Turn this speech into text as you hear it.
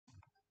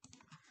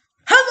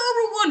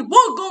and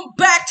welcome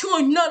back to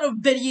another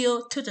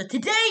video.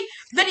 Today's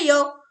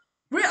video,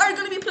 we are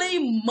going to be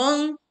playing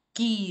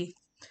Monkey.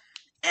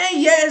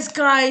 And yes,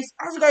 guys,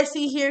 as you guys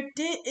see here,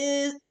 this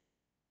is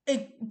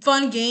a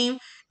fun game.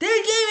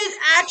 This game is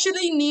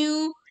actually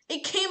new.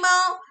 It came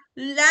out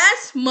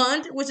last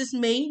month, which is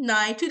May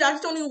 9,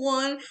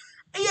 2021. And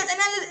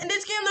yes, and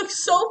this game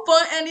looks so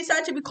fun, and I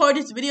decided to record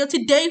this video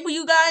today for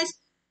you guys.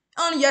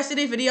 On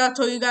yesterday's video, I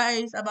told you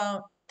guys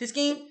about this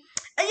game.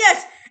 And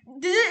yes,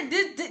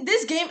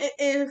 this game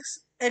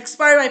is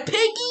inspired by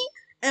Piggy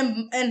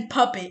and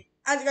Puppet.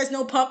 As you guys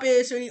know, Puppet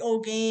is a really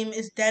old game.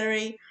 It's dead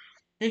already.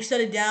 They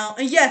shut it down.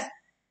 And yes,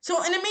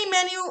 so in the main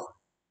menu,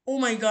 oh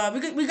my god,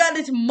 we got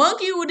this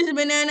monkey with this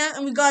banana,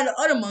 and we got the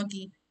other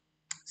monkey.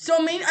 So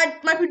my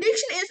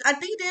prediction is, I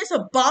think there's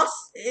a boss.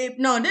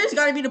 No, there's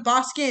got to be the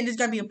boss skin. There's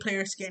got to be a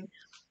player skin.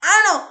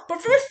 I don't know.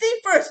 But first thing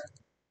first.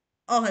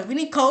 Okay, we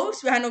need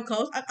codes. We have no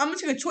codes. I'm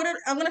just gonna Twitter.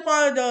 I'm gonna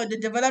follow the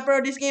developer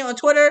of this game on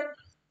Twitter.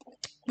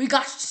 We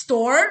got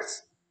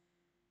stores.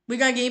 We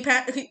got game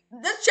pass. Okay,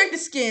 let's check the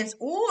skins.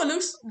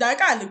 Oh, that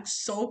guy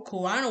looks so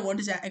cool. I don't know what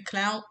is that, a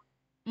clown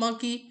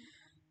monkey.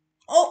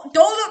 Oh,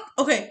 don't look.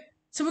 Okay,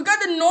 so we got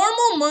the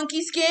normal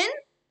monkey skin.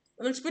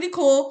 It looks pretty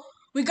cool.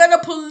 We got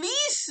a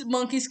police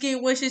monkey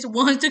skin, which is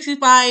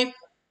 165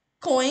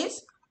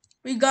 coins.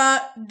 We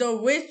got the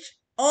witch.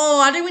 Oh,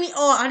 I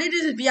think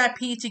this is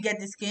VIP to get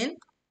the skin.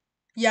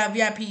 Yeah,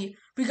 VIP.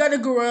 We got the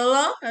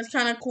gorilla. That's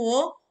kind of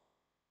cool.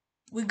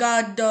 We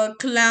got the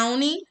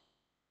clowny.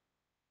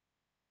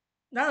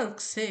 That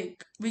looks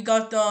sick. We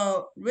got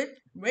the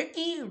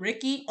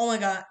Ricky. Oh my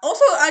god.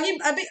 Also, I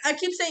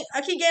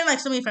keep getting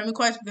like so many friend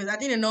requests because I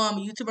didn't know I'm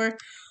a YouTuber.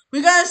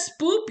 We got a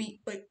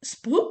Spoopy. Wait,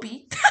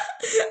 Spoopy?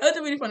 That's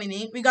a really funny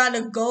name. We got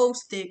a Go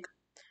Stick.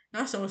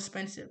 Not so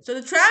expensive. So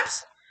the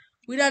traps,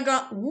 we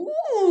got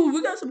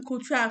we got some cool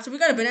traps. So we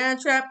got a banana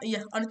trap.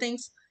 Yeah, other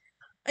things.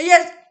 And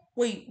yes.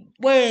 Wait.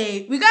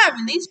 We got a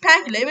release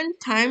pack 11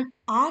 time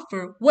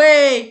offer.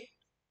 Wait.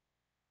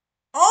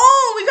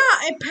 Oh, we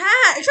got a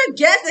pack.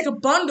 It's like a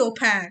bundle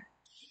pack.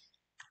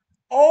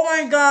 Oh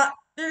my god.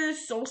 This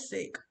is so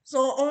sick.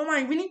 So,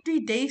 we need 3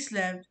 days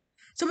left.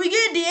 So we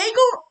get a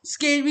Diego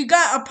skin. We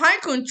got a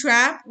pinecone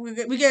trap. We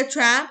get a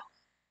trap.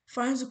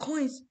 500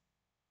 coins.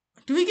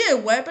 Do we get a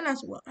weapon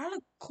as well? That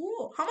look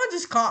cool. How much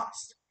does this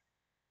cost?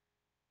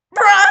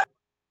 Bruh.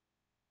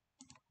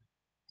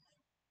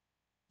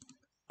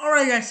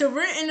 Alright guys, so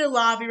we're in the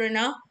lobby right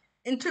now.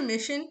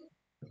 Intermission.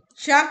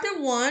 Chapter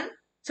 1.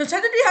 So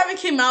chapter 3 haven't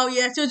came out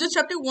yet. So it's just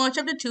chapter 1,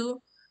 chapter 2.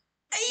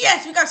 And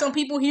yes, we got some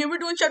people here. We're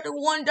doing chapter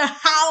 1, the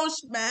house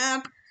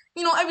map.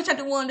 You know, every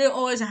chapter 1, there's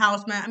always a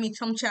house map. I mean,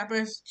 some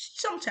chapters,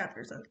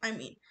 I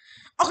mean.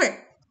 Okay.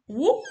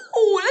 Woo,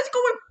 let's go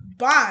with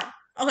bot.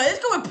 Okay, let's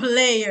go with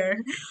player.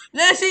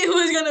 Let's see who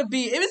it's gonna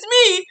be. If it's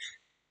me,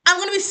 I'm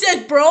gonna be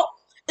sick, bro.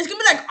 It's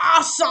gonna be like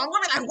awesome. I'm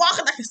gonna be like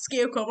walking like a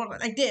scarecrow,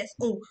 like this.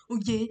 Oh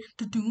yeah,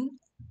 the doom.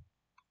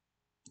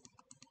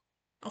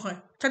 Okay,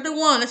 chapter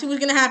 1. Let's see what's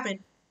gonna happen.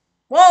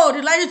 Whoa,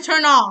 the light just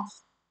turned off.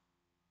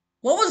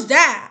 What was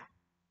that?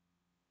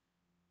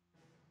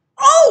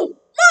 Oh,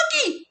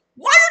 monkey!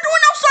 Why are you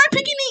doing outside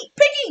picking me?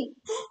 Picking!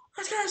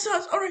 That's kind of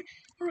sus.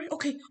 Alright,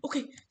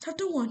 okay.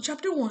 Chapter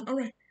 1.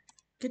 Alright,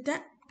 get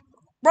that?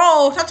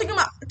 Bro, stop taking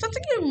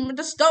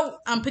the stuff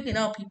I'm picking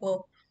up,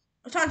 people.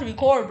 I'm trying to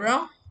record,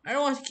 bro. I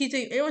don't want to keep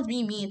taking. Everyone's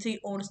being mean and take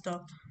all the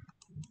stuff.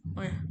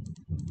 Oh yeah.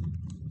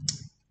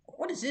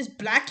 What is this?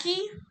 Black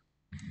key?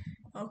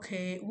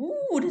 Okay.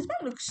 Ooh, this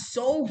map looks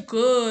so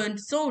good.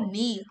 So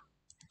neat.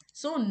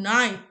 So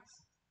nice.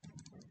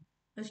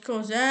 Let's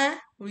close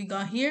that. What we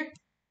got here?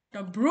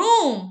 The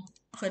broom.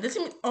 Okay, this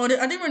is. Oh,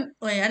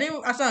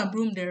 I saw a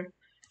broom there.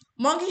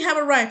 Monkey have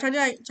a right. Try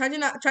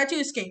to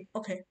escape.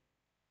 Okay.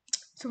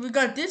 So we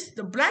got this,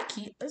 the black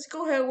key. Let's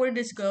go ahead. Where did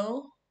this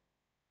go?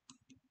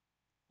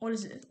 What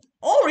is it?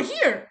 Oh, we're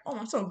here. Oh,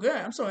 I'm so good.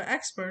 I'm so an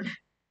expert.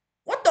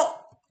 What the?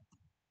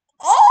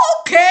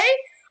 Oh, okay.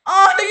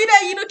 Oh, look at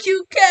that, you know,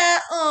 cute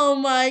cat. Oh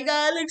my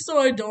god, it looks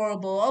so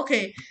adorable.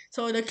 Okay,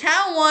 so the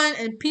cat won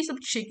and piece of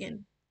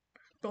chicken.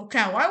 Bro,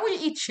 cat, why would you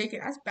eat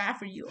chicken? That's bad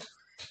for you.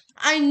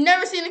 I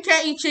never seen a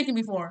cat eat chicken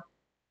before.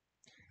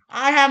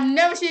 I have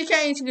never seen a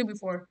cat eat chicken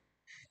before.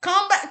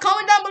 Comment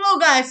down below,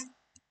 guys.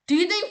 Do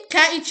you think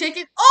cat eat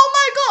chicken? Oh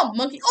my god,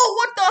 monkey. Oh,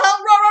 what the hell?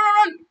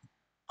 Run.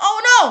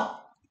 Oh no.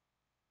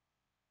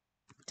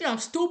 Dude, I'm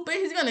stupid.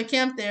 He's gonna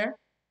camp there.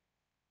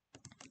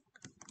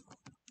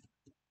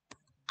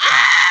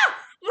 Ah!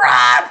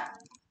 Run!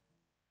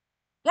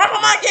 Run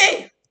for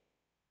monkey!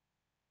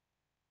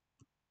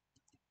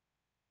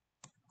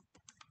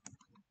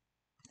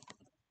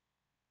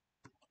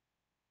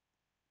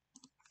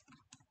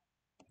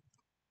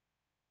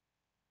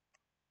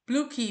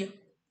 Blue key.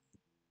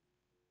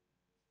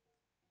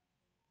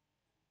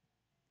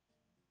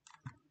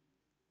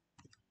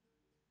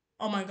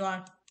 Oh my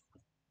god.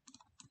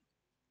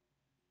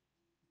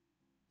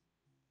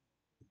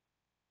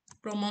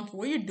 Bro, monkey,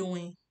 what are you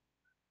doing?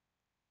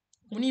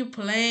 When are you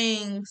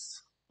playing?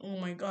 Oh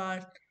my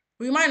god.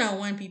 We might not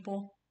win,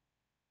 people.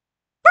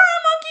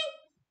 Bye,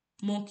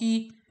 monkey!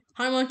 Monkey.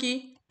 Hi,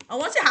 monkey. I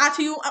want to say hi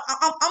to you.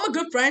 I'm a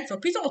good friend, so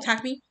please don't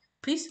attack me.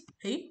 Please.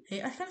 Hey,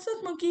 I kind of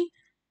said monkey.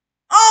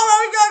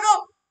 Oh, we gotta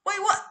go.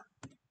 Wait, what?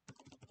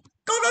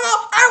 Go, go,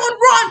 go. Everyone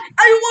run.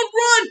 Everyone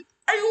run.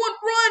 Everyone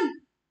run.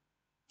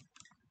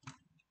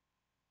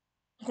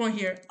 I'm going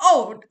here.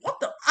 Oh, what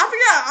the? I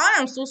forgot. I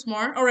am so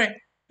smart. All right.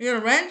 We got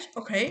a wrench.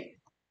 Okay.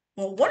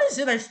 Well, what is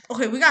it?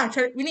 Okay, we got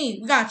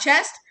a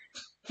chest.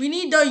 We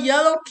need the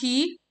yellow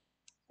key.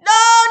 No,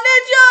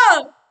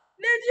 Ninja!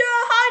 Ninja!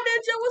 Hi,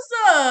 Ninja! What's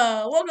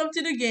up? Welcome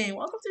to the game.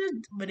 Welcome to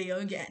this video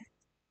again.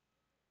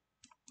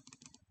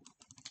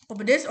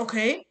 Open this.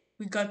 Okay.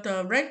 We got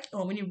the red.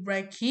 Oh, we need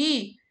red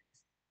key.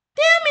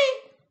 Damn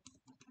it!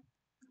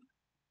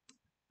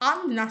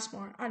 I'm not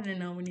smart. I didn't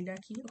know we need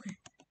that key. Okay.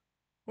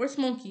 Where's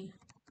Monkey?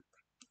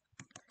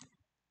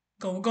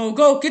 Go, go,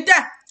 go. Get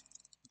that.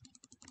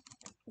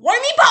 Why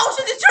me power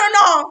switch is turned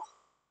off?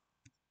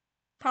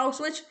 Power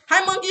switch.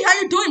 Hi, Monkey. How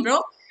you doing,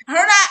 bro? I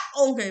heard that.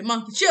 Okay,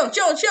 Monkey. Chill,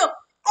 chill, chill.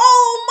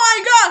 Oh, my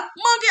God.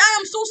 Monkey, I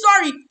am so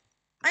sorry.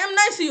 I am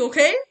nice to you,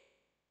 okay?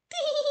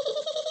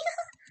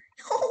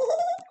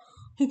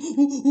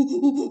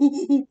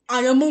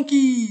 I am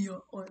Monkey.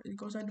 Oh, it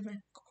goes out the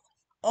vent.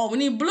 Oh, we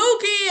need blue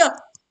key.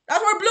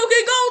 That's where blue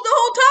key goes the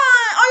whole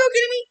time. Are you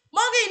kidding me?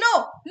 Monkey, no,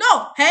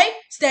 no. Hey,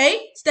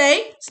 stay,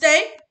 stay,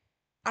 stay.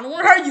 I don't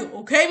want to hurt you,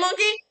 okay,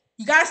 Monkey?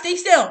 You gotta stay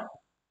still.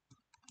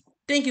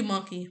 Thank you,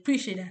 Monkey.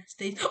 Appreciate that.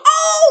 Stay.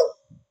 Oh,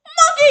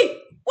 Monkey!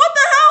 What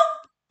the hell?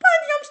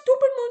 Piggy, I'm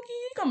stupid, Monkey.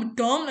 You think I'm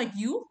dumb like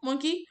you,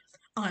 Monkey?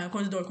 Alright,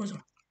 close the door. Close the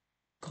door.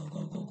 Go,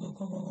 go, go, go,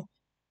 go, go, go.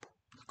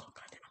 Go,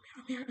 goddamn,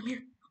 I'm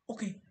here.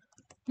 Okay.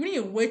 We need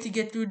a way to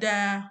get through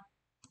the.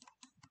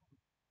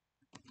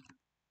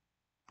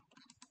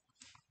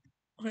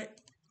 Okay.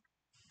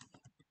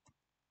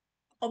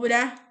 Over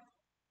there.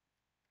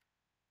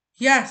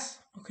 Yes.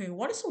 Okay,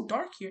 what is so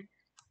dark here?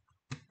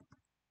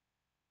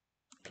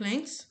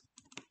 Planks.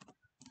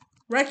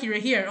 Right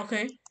here.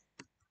 Okay.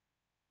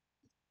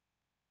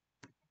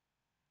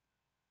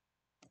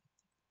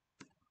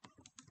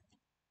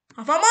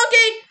 I found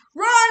Monkey!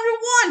 Run,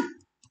 everyone!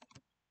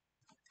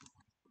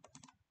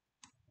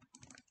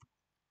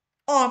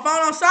 Oh, I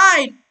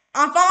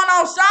found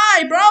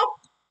outside, bro!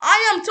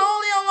 I am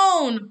totally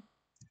alone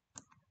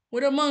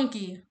with a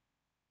monkey.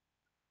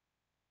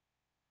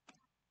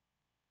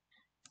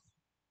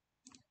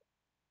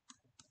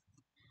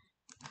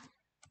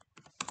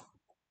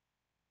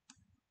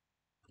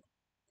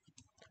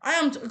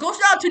 Go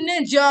shout out to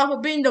Ninja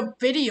for being the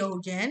video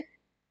again.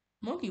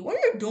 Monkey, what are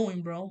you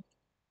doing, bro?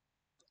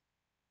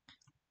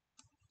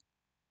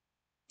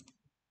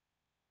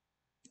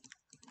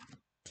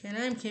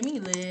 Can we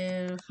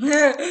live?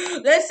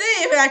 Let's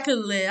see if I could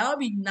live. That would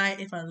be nice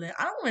if I live.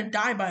 I don't want to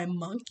die by a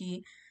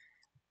monkey.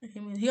 He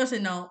gonna say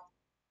no.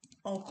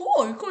 Oh,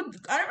 cool. You could.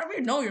 I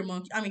already know you're a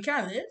monkey. I mean,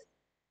 can I live?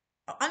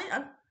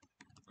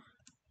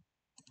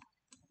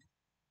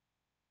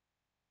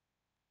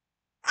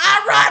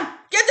 Run!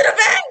 Get to the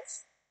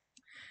fence!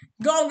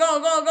 Go, go,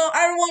 go, go.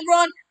 Everyone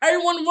run.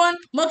 Everyone run.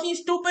 Monkey's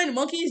stupid.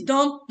 Monkey's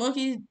dumb.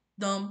 Monkey's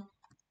dumb.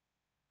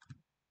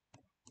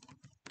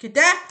 Get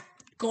that.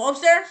 Go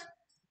upstairs.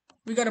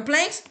 We got the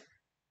planks.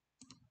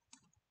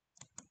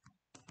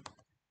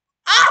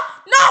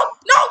 Ah! No!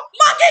 No!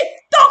 Monkey!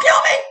 Don't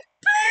kill me!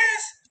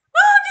 Please!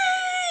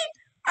 Monkey!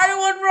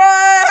 Everyone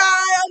run!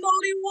 I'm the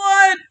only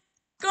one!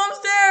 Go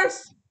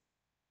upstairs!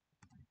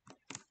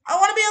 I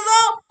want to be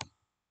alone!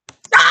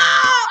 No!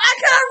 I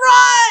couldn't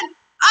run!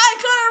 I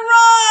couldn't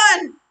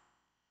run!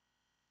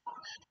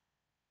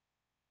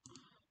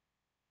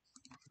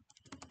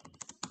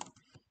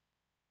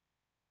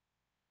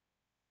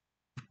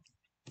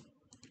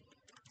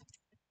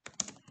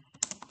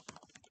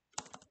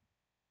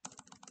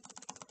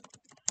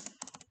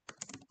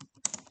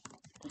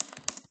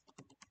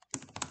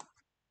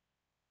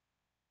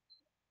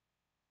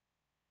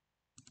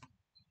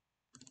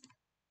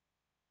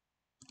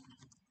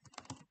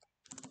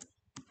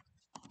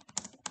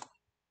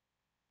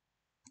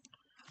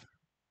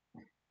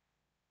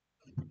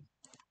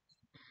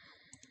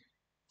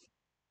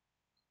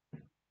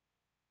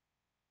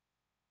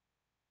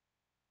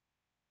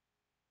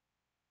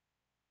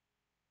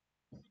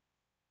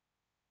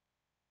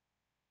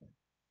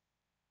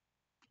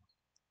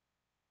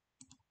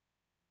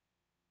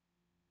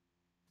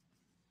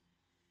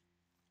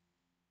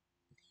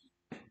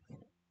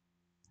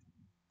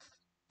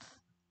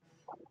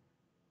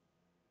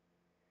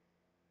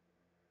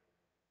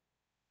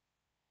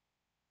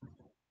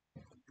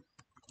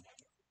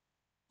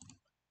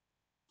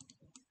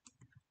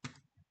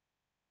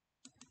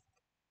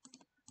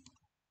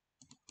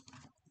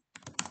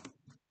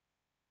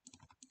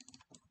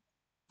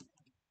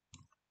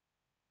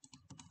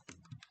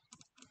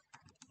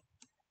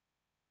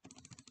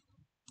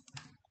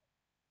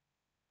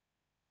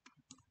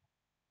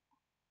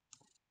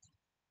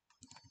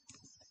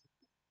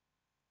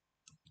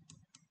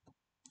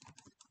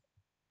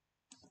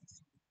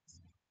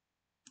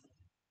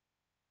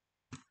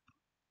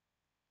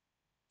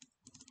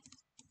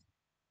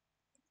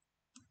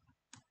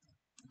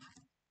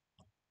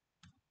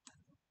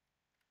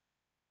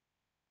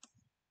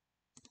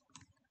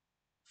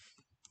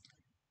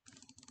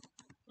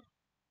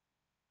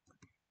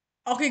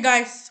 Okay,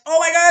 guys. Oh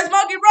my God, it's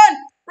Monkey. Run!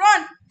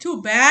 Run!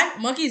 Too bad.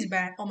 Monkey's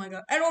bad. Oh my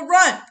God. Everyone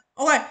run!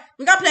 Okay,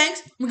 we got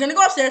planks. We're gonna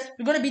go upstairs.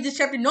 We're gonna beat this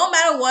chapter no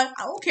matter what.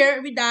 I don't care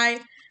if we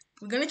die.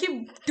 We're gonna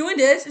keep doing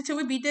this until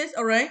we beat this.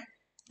 Alright.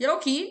 Yellow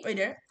key right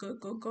there. Good,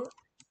 good, good.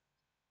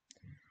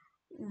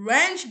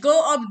 Wrench,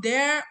 go up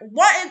there.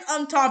 What is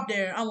on top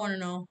there? I wanna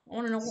know. I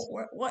wanna know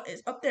what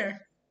is up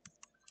there.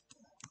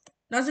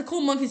 That's a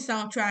cool monkey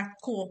soundtrack.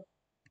 Cool.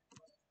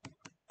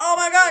 Oh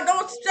my God,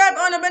 don't step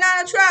on the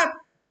banana trap.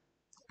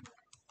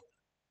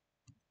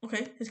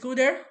 Okay, let's go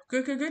there.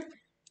 Good, good, good.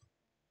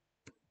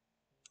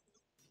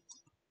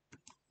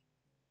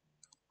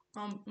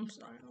 I'm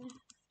sorry. I'm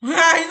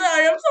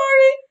sorry. I'm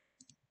sorry.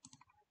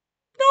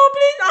 No,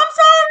 please. I'm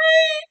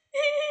sorry.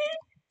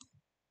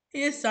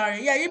 He is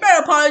sorry. Yeah, you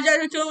better apologize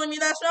for killing me.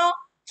 That's wrong.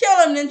 Kill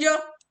him, Ninja.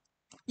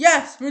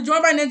 Yes, we're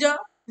joined by Ninja.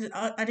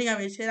 I think I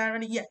already said that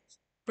already. Yes.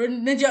 For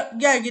Ninja.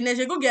 Yeah, get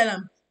Ninja. Go get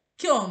him.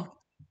 Kill him.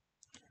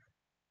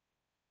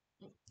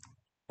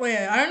 Wait,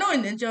 I don't know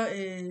if Ninja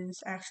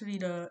is actually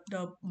the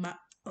map.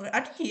 Okay, I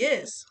think he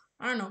is.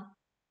 I don't know.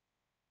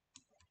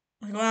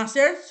 Let's go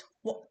downstairs.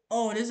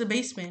 Oh, this is a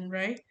basement,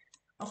 right?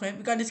 Okay,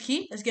 we got this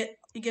key. Let's get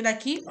that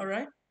key. All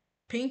right.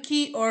 Pink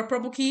key or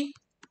purple key.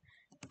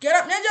 Get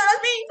up, Ninja.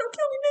 That's me. Don't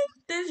kill me,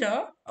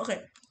 Ninja.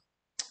 Okay.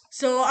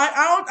 So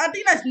I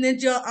think that's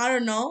Ninja. I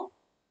don't know.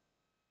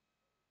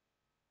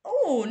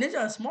 Oh,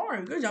 Ninja is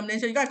smart. Good job,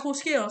 Ninja. You got cool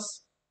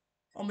skills.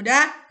 Oh my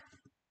dad.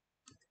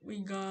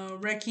 We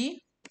got red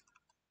key.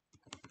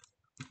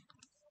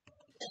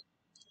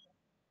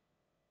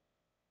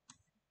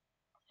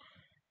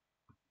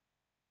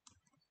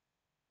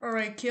 All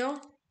right, kill.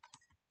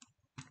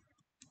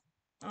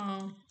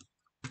 Um.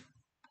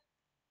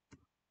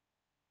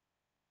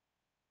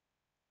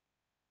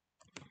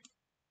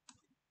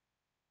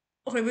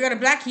 Okay, we got a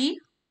black key.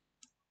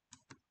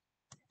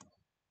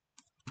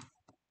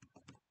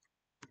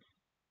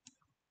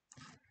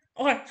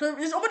 Okay, so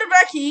let's open the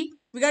black key.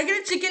 We gotta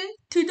get a chicken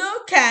to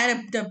the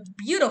cat, the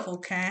beautiful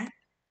cat.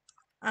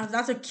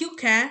 That's a cute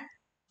cat.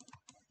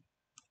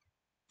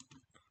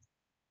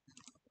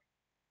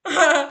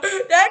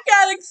 That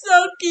cat looks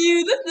so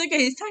cute. Let's look at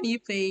his tiny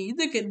face.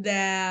 Look at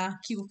that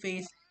cute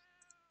face.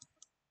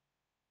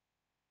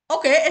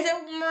 Okay, it's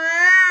a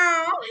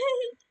meow.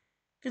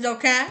 It's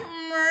okay.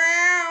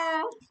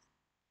 Meow.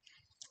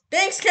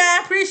 Thanks,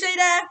 cat. Appreciate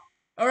that.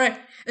 All right,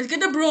 let's get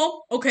the broom.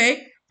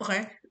 Okay,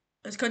 okay.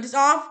 Let's cut this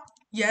off.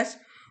 Yes.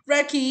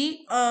 Red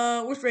key.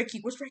 Where's red key?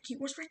 Where's red key?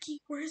 Where's red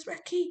key? Where is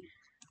red key?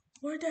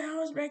 Where the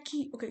hell is red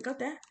key? Okay, got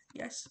that.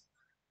 Yes.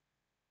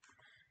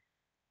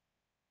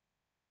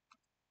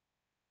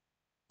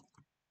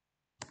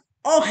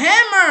 Oh,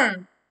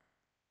 hammer!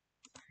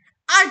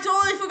 I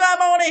totally forgot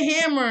about a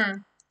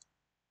hammer.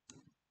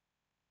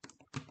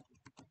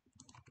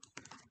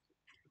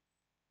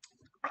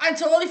 I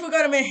totally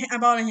forgot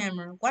about a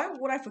hammer. Why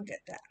would I forget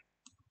that?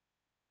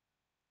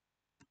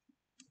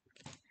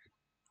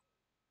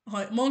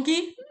 Alright,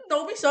 monkey.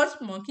 Don't be such,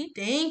 monkey.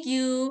 Thank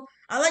you.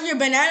 I like your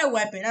banana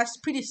weapon. That's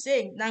pretty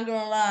sick. Not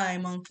gonna lie,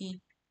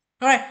 monkey.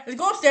 Alright, let's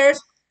go upstairs.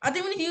 I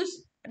think we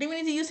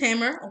need to use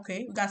hammer.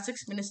 Okay, we got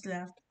 6 minutes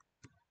left.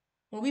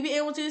 Will we be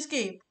able to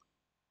escape?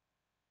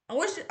 I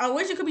wish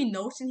there could be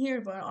notes in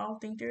here, but I don't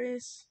think there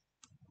is.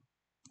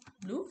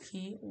 Blue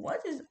key?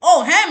 What is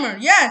Oh, hammer,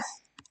 yes!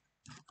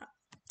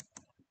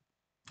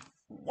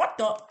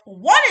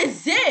 What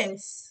is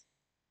this?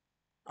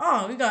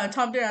 Oh, we got a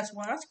top there as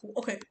well. That's cool.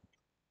 Okay.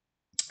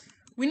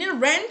 We need a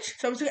wrench,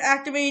 so to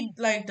activate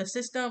like the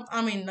system.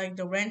 I mean, like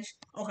the wrench.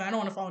 Okay, I don't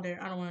want to fall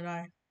there. I don't want to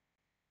die.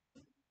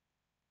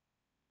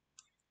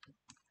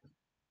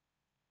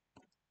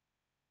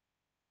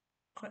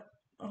 Okay,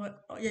 okay.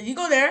 Oh, yeah, you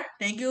go there.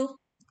 Thank you,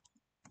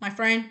 my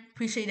friend.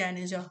 Appreciate that,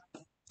 Ninja.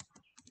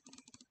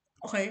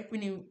 Okay, we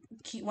need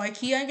white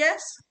key, I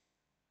guess.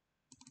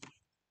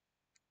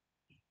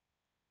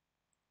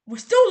 We're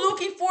still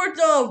looking for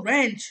the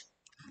wrench.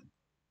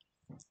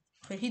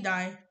 Okay, he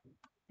died.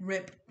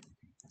 Rip.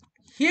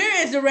 Here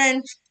is the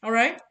wrench. All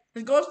right,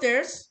 let's go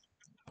upstairs.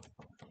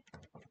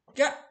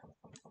 Yeah,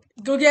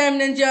 go get him,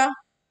 Ninja.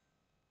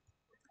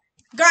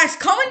 Guys,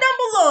 comment down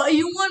below if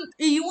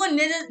you want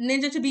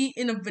Ninja to be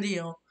in a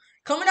video.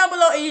 Comment down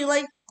below if you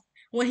like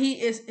when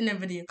he is in a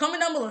video.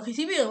 Comment down below because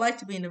he really like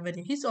to be in the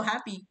video. He's so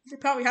happy. He's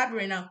probably happy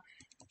right now.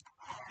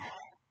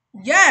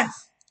 Yes.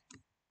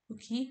 Blue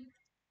key.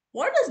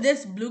 Where does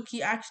this blue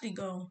key actually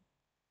go?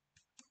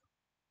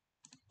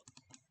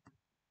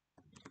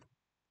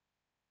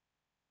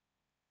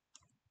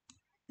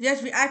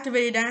 Yes, we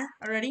activated that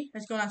already.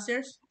 Let's go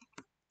downstairs.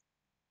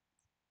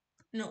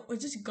 No,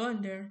 it's just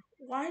gun there.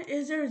 Why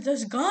is there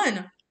this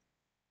gun?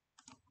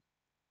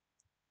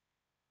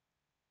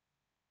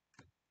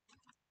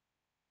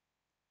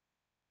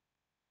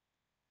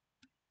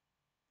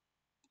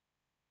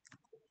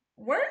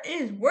 Where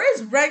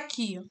is red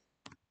key?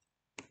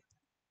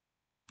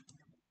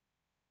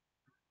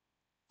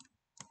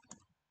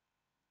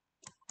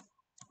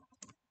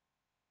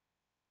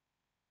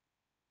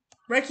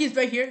 Red key is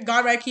right here.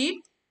 Got red key.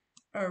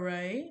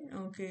 Alright.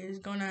 Okay, let's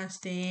go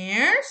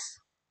downstairs.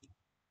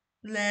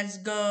 Let's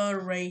go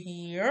right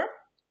here.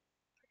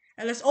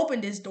 And let's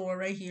open this door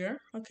right here.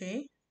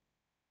 Okay.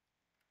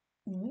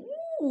 Ooh,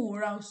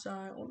 we're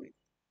outside.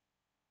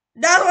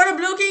 That's where the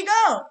blue key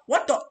go.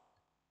 What the?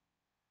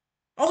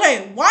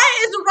 Okay,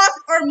 why is the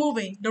rocks are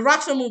moving? The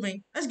rocks are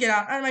moving. Let's get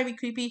out. That might be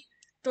creepy.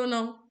 Don't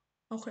know.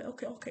 Okay,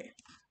 okay, okay.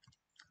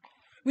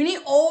 We need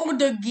all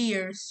the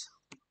gears.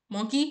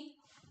 Monkey,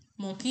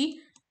 monkey,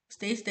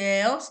 stay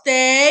still.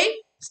 Stay,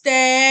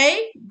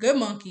 stay. Good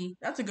monkey.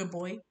 That's a good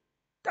boy.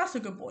 That's a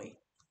good boy.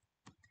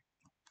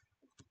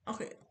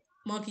 Okay,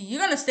 monkey, you're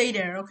gonna stay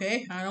there,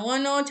 okay? I don't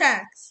want no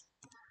attacks.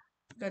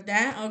 Got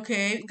that?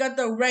 Okay, got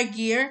the red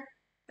gear.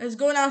 Let's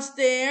go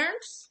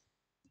downstairs.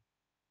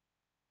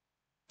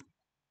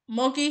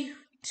 Monkey,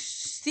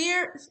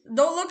 steer.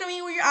 Don't look at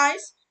me with your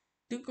eyes.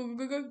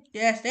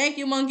 Yes, thank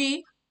you,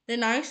 monkey. They're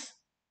nice.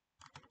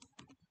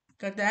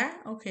 Got that?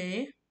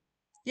 Okay.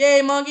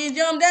 Yay, monkey,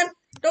 jump them.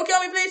 Don't kill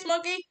me, please,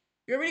 monkey.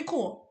 You're really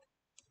cool.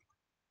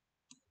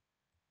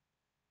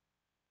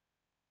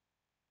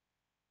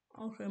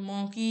 Okay,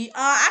 monkey.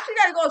 Actually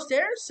gotta go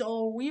upstairs,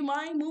 so we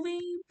mind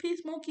moving?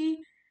 Peace, monkey.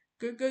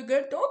 Good, good,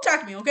 good. Don't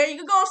attack me, okay? You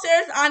can go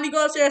upstairs. I need to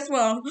go upstairs as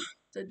well.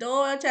 So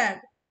don't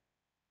attack.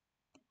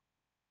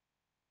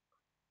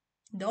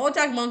 Don't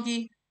attack,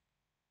 monkey.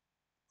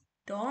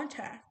 Don't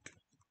attack.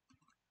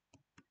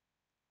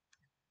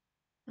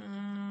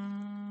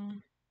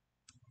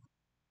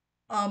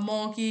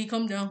 Monkey,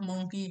 come down,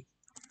 monkey.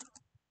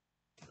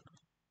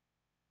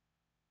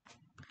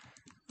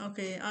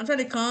 Okay, I'm trying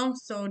to come,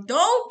 so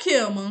don't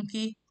kill,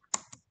 monkey.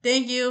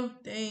 Thank you.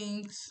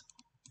 Thanks.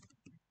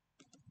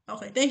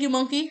 Okay, thank you,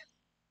 monkey.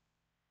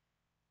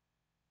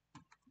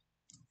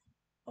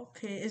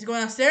 Okay, it's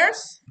going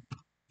downstairs.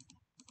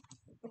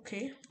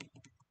 Okay.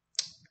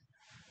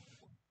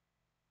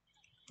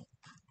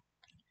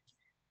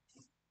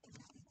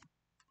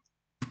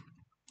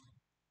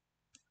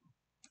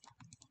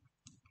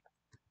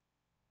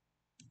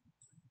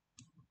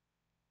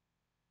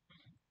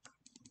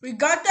 We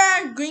got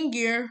that green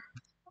gear.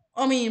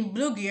 I mean,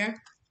 blue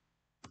gear.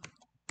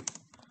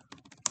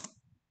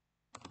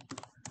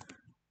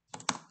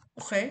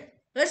 Okay.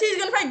 Let's see, he's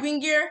gonna find green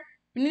gear.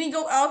 We need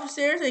to go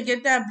upstairs and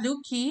get that blue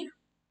key.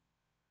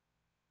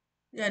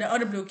 Yeah, the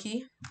other blue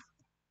key.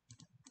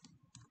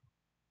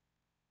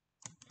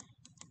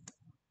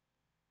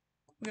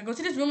 We're gonna go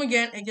to this room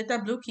again and get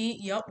that blue key.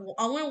 Yup.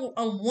 I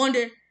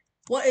wonder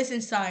what is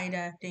inside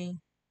that thing.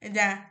 And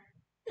that,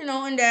 you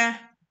know, and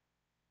that.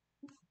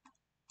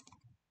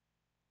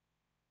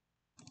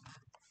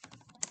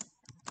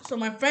 So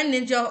my friend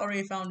Ninja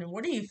already found him.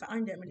 Where did he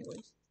find them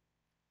anyways?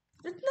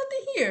 There's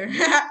nothing here.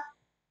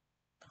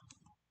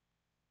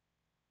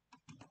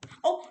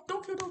 Oh,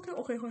 don't kill, don't kill.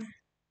 Okay, okay.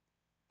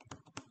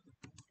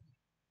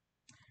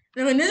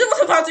 No, Ninja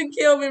was about to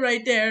kill me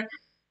right there.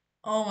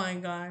 Oh my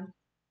god.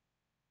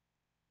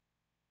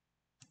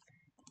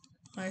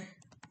 Okay.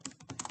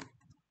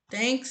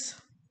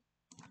 Thanks.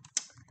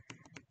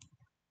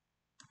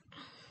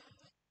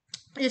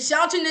 Yeah,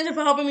 shout out to Ninja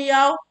for helping me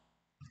out.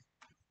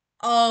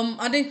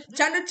 I think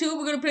chapter 2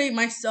 we're gonna play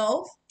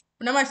myself.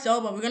 Well, not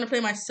myself, but we're gonna play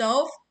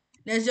myself.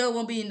 Ninja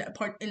won't be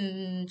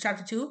in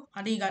chapter 2.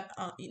 I think he got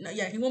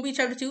yeah, he won't be in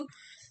chapter 2.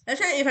 Let's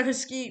try if I can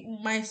skip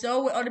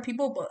myself with other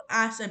people, but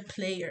as a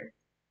player.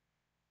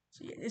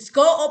 So yeah, let's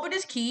go open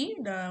this key,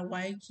 the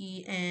white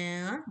key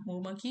and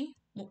monkey.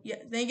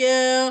 Yeah, thank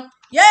you.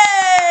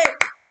 Yay!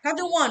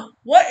 Chapter 1.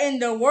 What in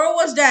the world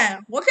was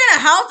that? What kind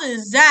of house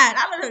is that?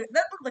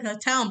 That looks like a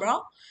town, bro.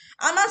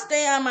 I'm not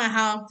staying at my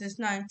house this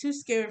night. Too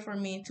scary for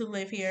me to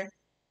live here.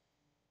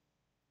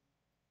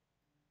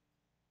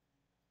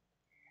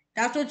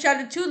 That's what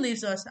chapter 2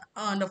 leaves us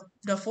on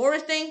the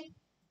forest thing.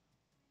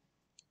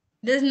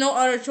 There's no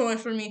other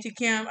choice for me to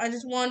camp. I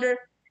just wonder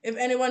if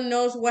anyone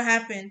knows what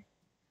happened.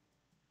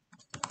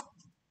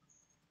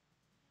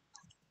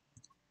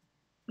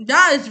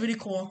 That is really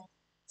cool.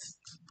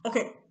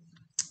 Okay.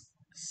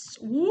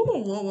 Whoa,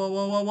 whoa, whoa,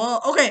 whoa, whoa, whoa.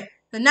 Okay,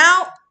 so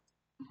now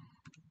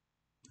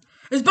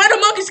it's by the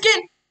monkey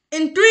skin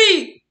in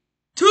 3,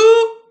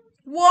 2,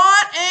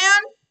 1,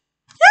 and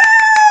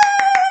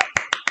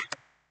yeah!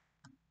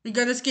 We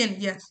got the skin,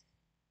 yes.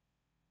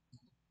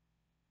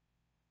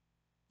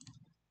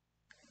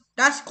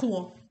 That's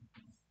cool.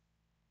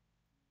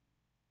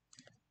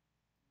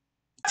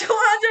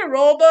 200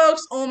 Robux.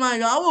 Oh my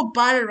god, I will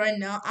buy it right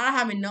now. I don't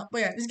have enough.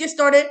 But yeah, let's get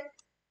started.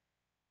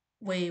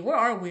 Wait, where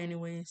are we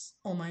anyways?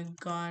 Oh my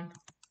god.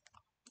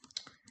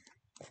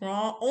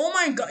 Crawl. Oh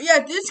my god. Yeah,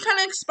 this kind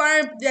of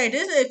expired. Yeah,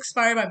 this is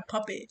expired by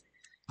Puppet.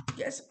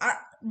 Yes,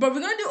 but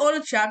we're gonna do all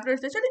the chapters.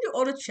 Let's try to do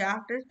all the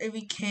chapters if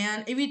we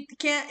can. If we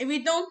can't, if we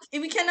don't,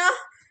 if we cannot,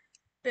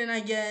 then I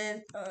guess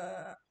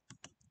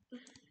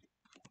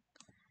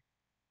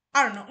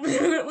I don't know.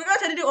 We're gonna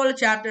try to do all the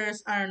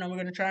chapters. I don't know. We're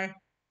gonna try.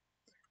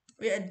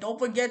 Yeah, don't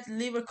forget to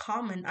leave a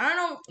comment. I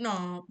don't know.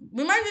 No,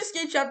 we might just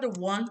skip chapter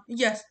 1.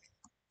 Yes.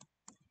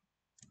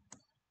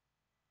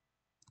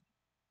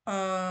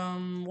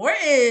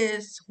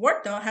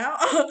 What the hell?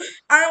 I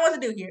don't know what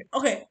to do here.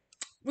 Okay,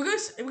 we're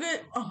gonna.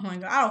 Oh my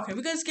god, I don't care.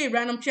 We're gonna skip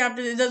random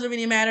chapters. It doesn't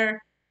really matter.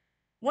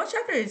 What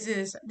chapter is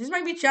this? This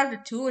might be chapter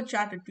 2 or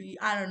chapter 3.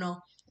 I don't know.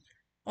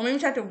 Or maybe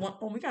chapter 1.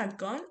 Oh, we got a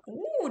gun?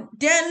 Ooh,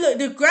 damn, look.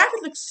 The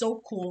graphics look so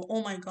cool.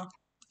 Oh my god.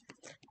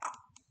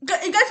 You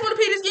guys want to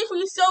play this game for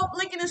yourself?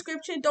 Link in the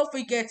description. Don't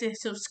forget to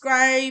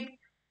subscribe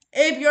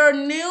if you're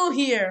new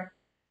here.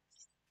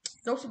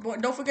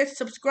 Don't forget to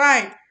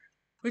subscribe.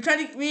 We're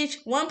trying to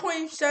reach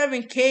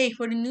 1.7K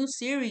for the new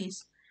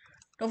series.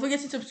 Don't forget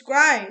to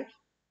subscribe.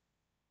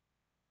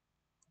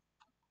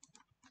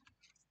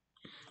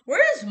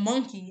 Where is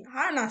Monkey?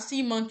 I did not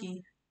see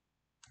Monkey.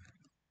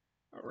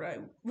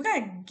 Alright, we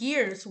got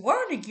gears. What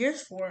are the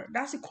gears for?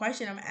 That's the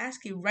question I'm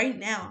asking right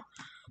now.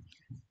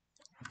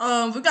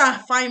 We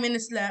got 5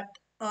 minutes left.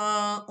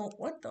 Oh,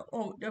 what the?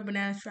 Oh, the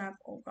banana trap.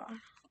 Oh god.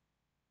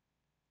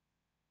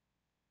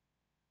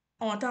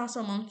 Oh, I thought I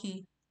saw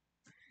Monkey.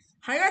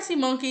 How you guys see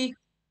Monkey?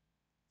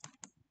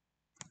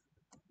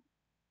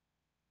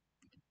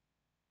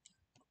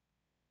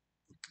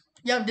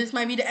 Yep, this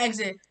might be the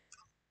exit.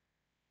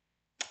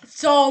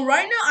 So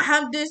right now I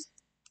have this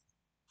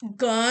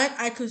gun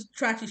I could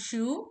try to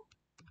shoot,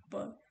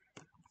 but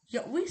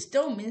yeah, we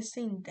still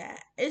missing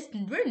that.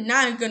 We're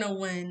not gonna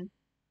win.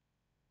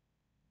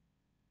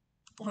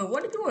 Wait,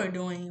 what are people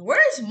doing?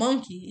 Where is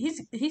Monkey?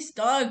 He's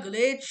stuck,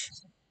 glitch.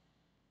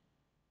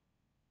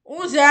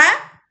 What was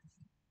that?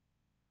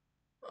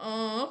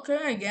 Okay,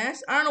 I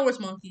guess. I don't know where's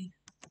Monkey.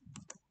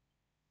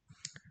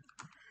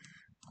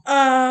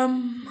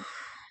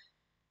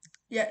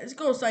 Yeah, let's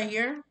go inside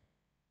here.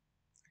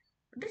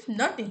 There's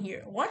nothing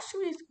here. What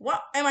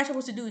am I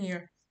supposed to do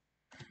here?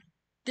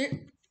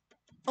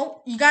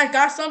 Oh, you guys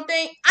got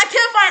something? I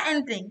can't find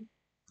anything.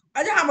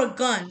 I just have a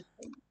gun.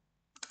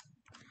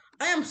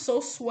 I am so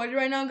sweaty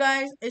right now,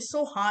 guys. It's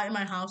so hot in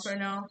my house right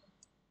now.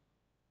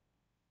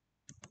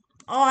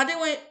 Oh, I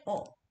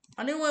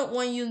didn't want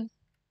when you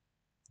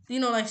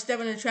know, like step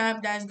in the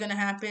trap. That's gonna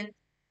happen.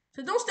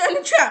 So don't step in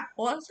the trap,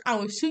 or else I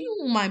will shoot you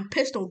with my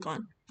pistol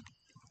gun.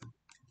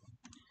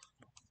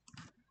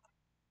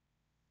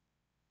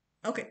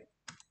 Okay.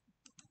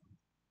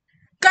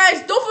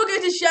 Guys, don't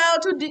forget to shout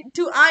out don't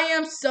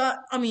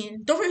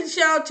forget to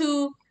shout out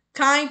to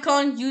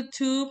KindCon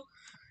YouTube.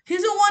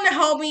 He's the one that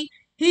helped me.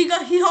 He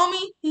helped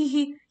me.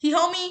 He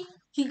helped me.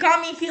 He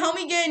helped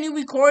me get a new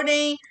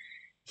recording.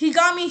 He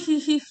got me.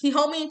 He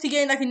helped me to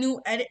get like a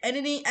new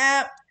editing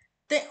app.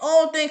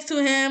 All thanks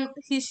to him.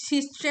 His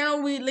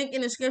channel we link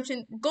in the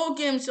description. Go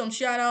give him some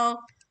shout out.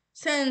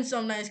 Send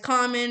some nice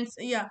comments.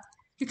 Yeah,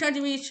 he's trying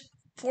to reach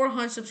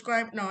 400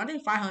 subscribers. No, I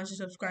think 500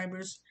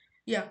 subscribers.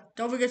 Yeah,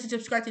 don't forget to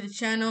subscribe to the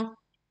channel.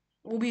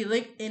 Will be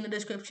linked in the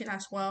description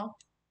as well.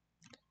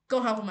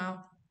 Go help him out.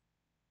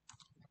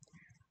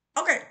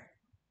 Okay.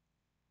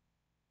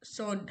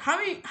 So how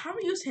we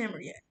use hammer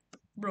yet,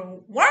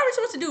 bro? What are we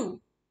supposed to do?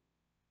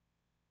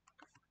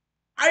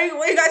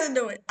 What you guys are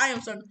doing? I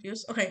am so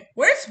confused. Okay,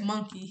 where's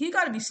Monkey? He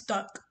gotta be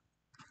stuck.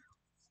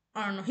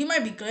 I don't know. He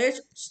might be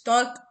glitched,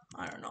 stuck.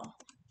 I don't know.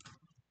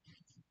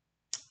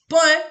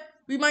 But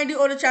we might do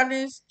all the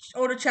chapters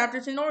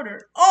in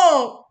order.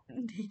 Oh,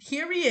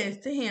 here he is,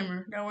 the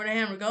hammer. That where the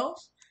hammer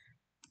goes.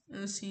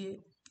 Let's see it.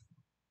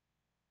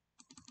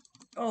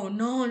 Oh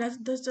no, that's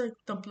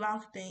the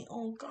block thing.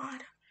 Oh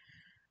god.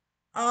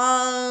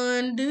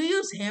 Do we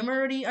use hammer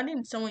already? I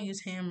think someone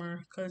use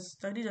hammer because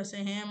I did just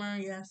say hammer.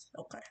 Yes.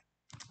 Okay.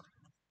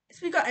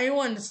 So we got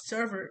everyone in the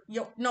server.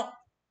 Yo, no.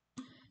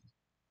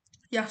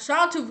 Yeah,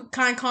 shout out to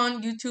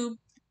KindCon YouTube.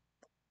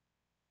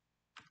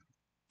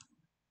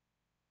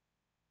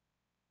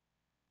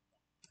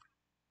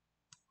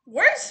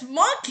 Where's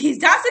Monkeys?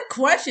 That's a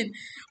question.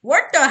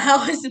 What the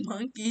hell is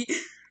Monkey?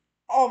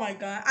 Oh my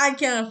god, I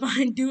can't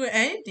find doing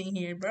anything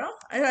here, bro.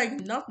 I like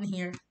nothing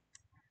here.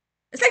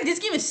 It's like this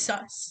game is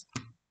sus.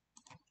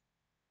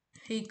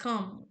 Hey,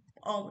 come.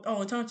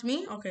 Oh, talking to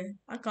me? Okay,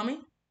 I'm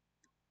coming.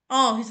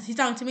 Oh, he's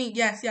talking to me.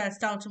 Yes, it's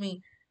talking to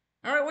me.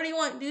 All right, what do you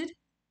want, dude?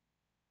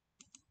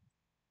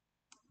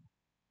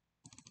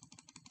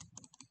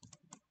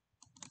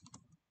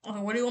 Okay,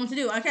 what do you want me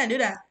to do? I can't do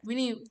that.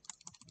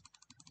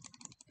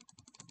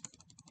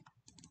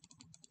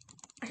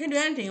 I can't do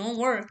anything. It won't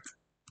work.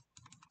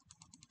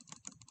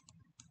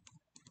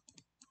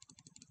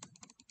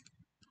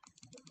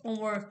 Won't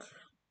work.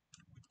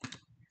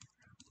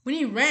 We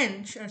need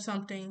wrench or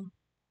something.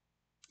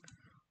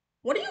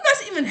 What do you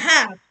guys even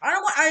have? I don't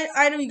know what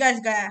item you guys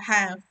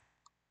have.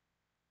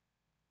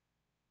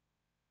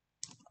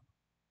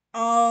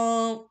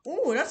 Oh,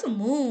 that's a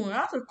moon.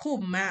 That's a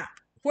cool map.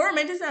 Where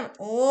made this happen?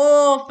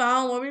 Oh,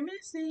 found what we're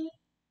missing.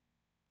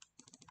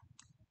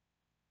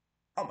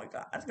 Oh my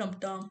god, I think I'm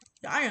dumb.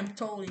 Yeah, I am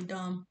totally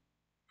dumb.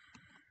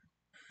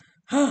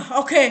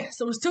 Okay,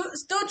 so we're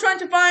still trying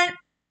to find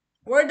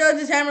where does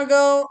this hammer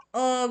go.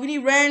 We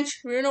need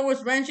wrench. We don't know where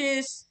wrench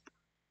is.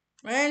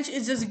 Wrench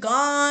is just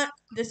gone,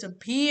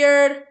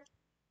 disappeared.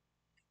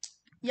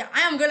 Yeah, I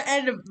am gonna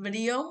edit a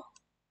video.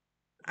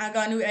 I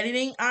got new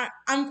editing. I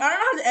don't know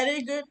how to edit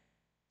it good.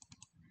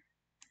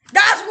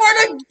 That's where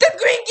the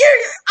green gear.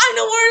 I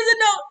know where is it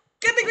now.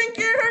 Get the green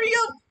gear. Hurry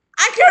up.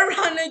 I can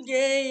run the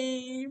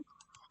game.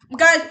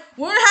 Guys,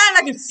 we're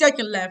having like a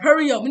second left.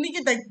 Hurry up. We need to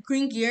get that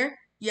green gear.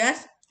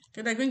 Yes.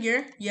 Get that green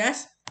gear.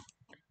 Yes.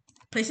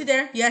 Place it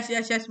there. Yes,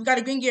 yes, yes. We got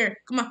a green gear.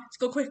 Come on. Let's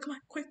go quick. Come on.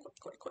 Quick, quick,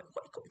 quick, quick,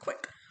 quick, quick,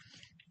 quick.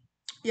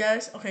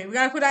 Yes. Okay, we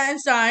gotta put that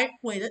inside.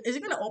 Wait, is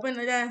it gonna open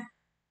like that?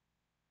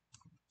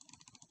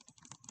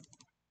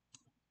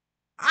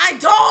 I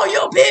told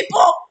you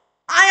people!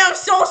 I am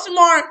so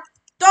smart!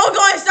 Don't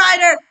go inside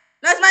there!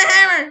 That's my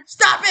hammer!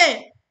 Stop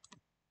it!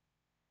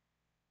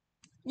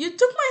 You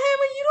took my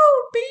hammer, you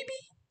know, baby!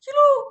 You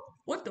know!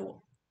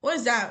 What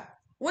is that?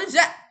 What is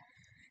that?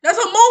 That's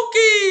a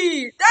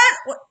monkey!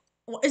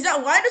 What is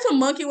that? Why does a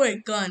monkey with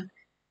a gun?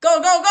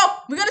 Go, go, go!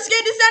 We're gonna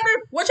escape this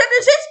chapter! What chapter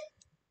is this?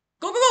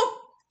 Go, go, go!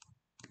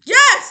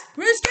 Yes!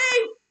 We're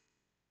escaped!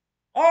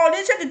 Oh,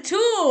 this is chapter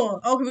 2!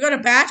 Okay, we got a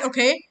badge,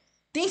 okay.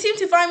 Things seem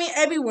to find me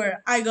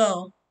everywhere I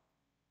go.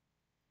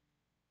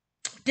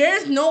 There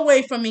is no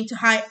way for me to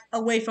hide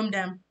away from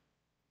them.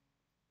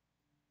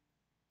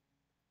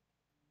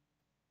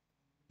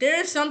 There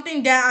is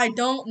something that I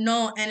don't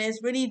know, and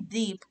it's really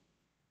deep.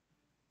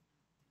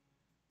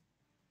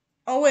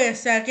 Oh, wait a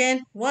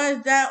second. What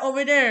is that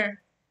over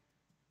there?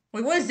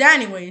 Wait, what is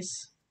that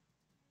anyways?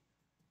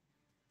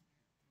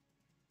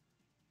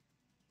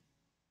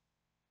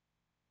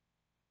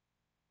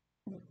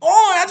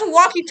 Oh, that's a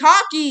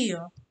walkie-talkie.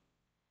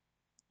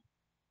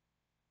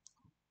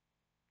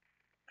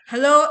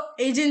 Hello,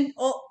 Agent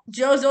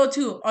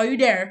 002. Are you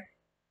there?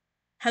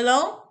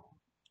 Hello?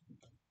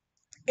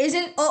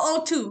 Agent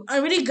 002.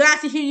 I'm really glad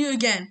to hear you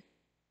again.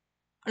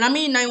 And I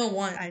mean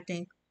 911, I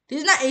think. This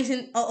is not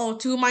Agent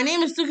 002. My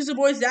name is Lucas the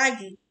Boy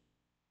Zaggy.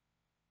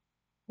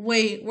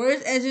 Wait,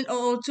 where's Agent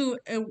 002?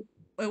 And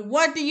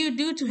what did you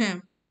do to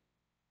him?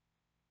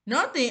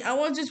 Nothing. I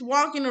was just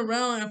walking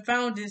around and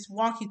found this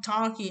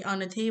walkie-talkie on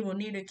the table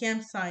near the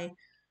campsite.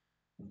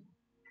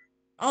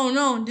 Oh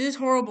no, this is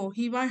horrible.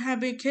 He might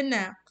have been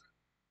kidnapped.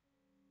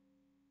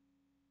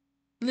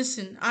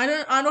 Listen, I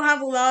don't have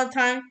a lot of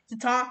time to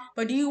talk,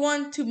 but do you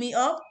want to meet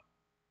up?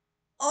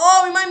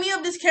 Oh, remind me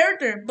of this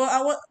character, but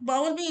I was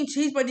being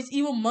chased by these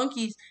evil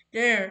monkeys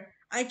there.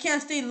 I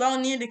can't stay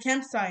long near the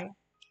campsite.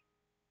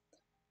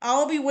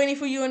 I'll be waiting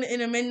for you in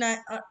the midnight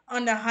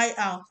on the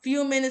hideout,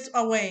 few minutes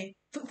away,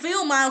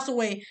 few miles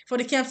away for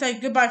the campsite.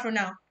 Goodbye for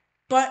now.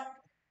 But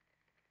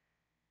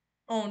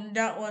oh,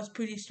 that was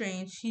pretty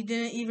strange. He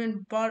didn't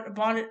even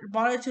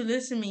bother to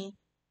listen to me.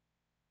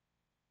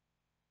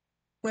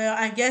 Well,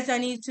 I guess I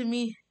need to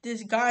meet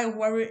this guy,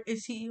 wherever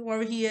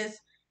he is.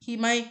 He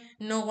might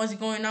know what's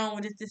going on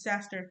with this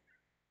disaster.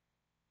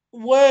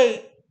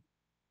 Wait,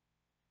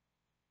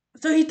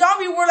 so he thought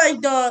we were like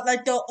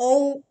the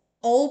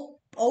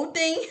old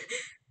thing,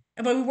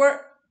 but we were.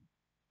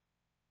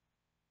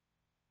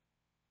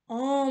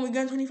 Oh, we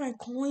got 25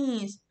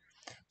 coins.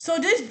 So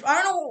this,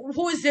 I don't know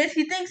who is this.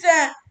 He thinks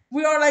that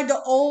we are like the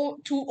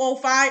old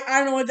 205. I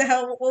don't know what the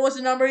hell. What was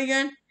the number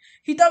again?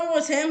 He thought it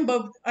was him,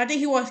 but I think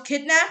he was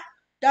kidnapped.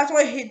 That's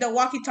why the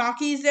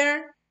walkie-talkie is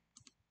there.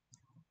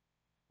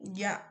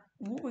 Yeah.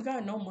 Ooh, we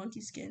got no monkey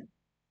skin.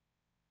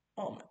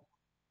 Oh my.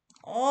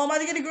 Oh, I'm about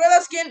to get a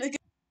gorilla skin. Alright,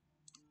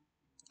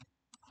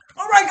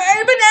 guys,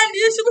 banana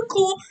is super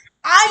cool.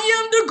 I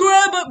am the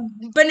gorilla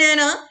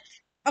banana.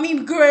 I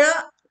mean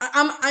gorilla.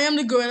 I am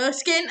the gorilla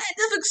skin.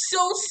 This looks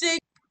so sick.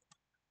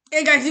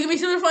 Hey guys, it's gonna be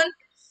super fun.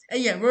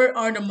 And yeah, where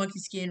are the monkey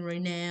skin right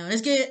now?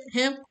 Let's get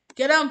him.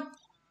 Get him.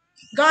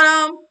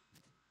 Got him.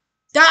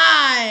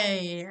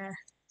 Die.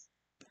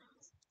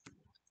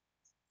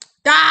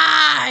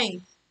 Die.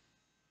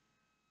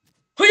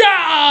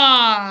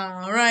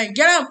 Hoo-yah! Alright,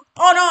 get him.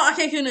 Oh no, I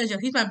can't kill Ninja.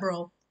 He's my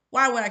bro.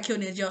 Why would I kill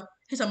Ninja?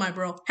 He's not my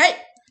bro. Hey,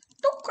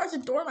 don't crash the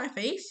door in my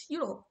face.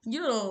 You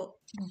little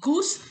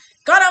goose.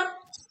 Got him.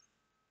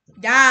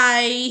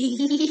 Die.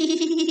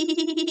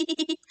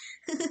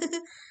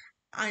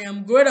 I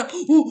am good.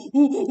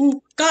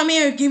 Come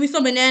here. Give me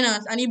some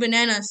bananas. I need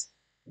bananas.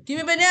 Give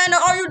me banana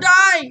or you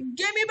die.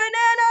 Give me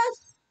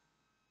bananas.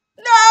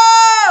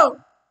 No.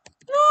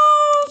 No,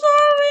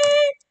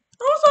 sorry.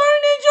 I'm sorry,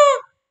 Ninja.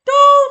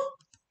 Don't.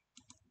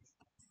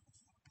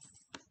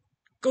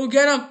 Go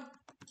get him.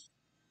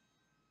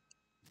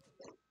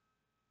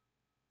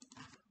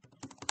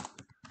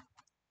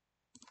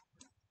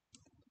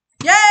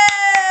 Yay!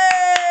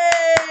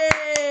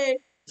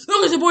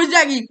 Look at the boy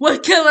Zaggy.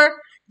 What killer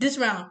this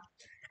round.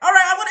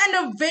 Alright, I'm gonna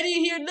end the video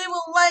here. Leave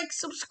a like,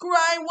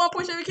 subscribe,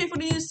 1.7K for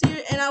the new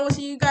series, and I will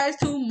see you guys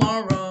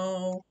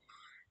tomorrow.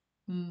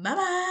 Bye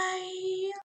bye.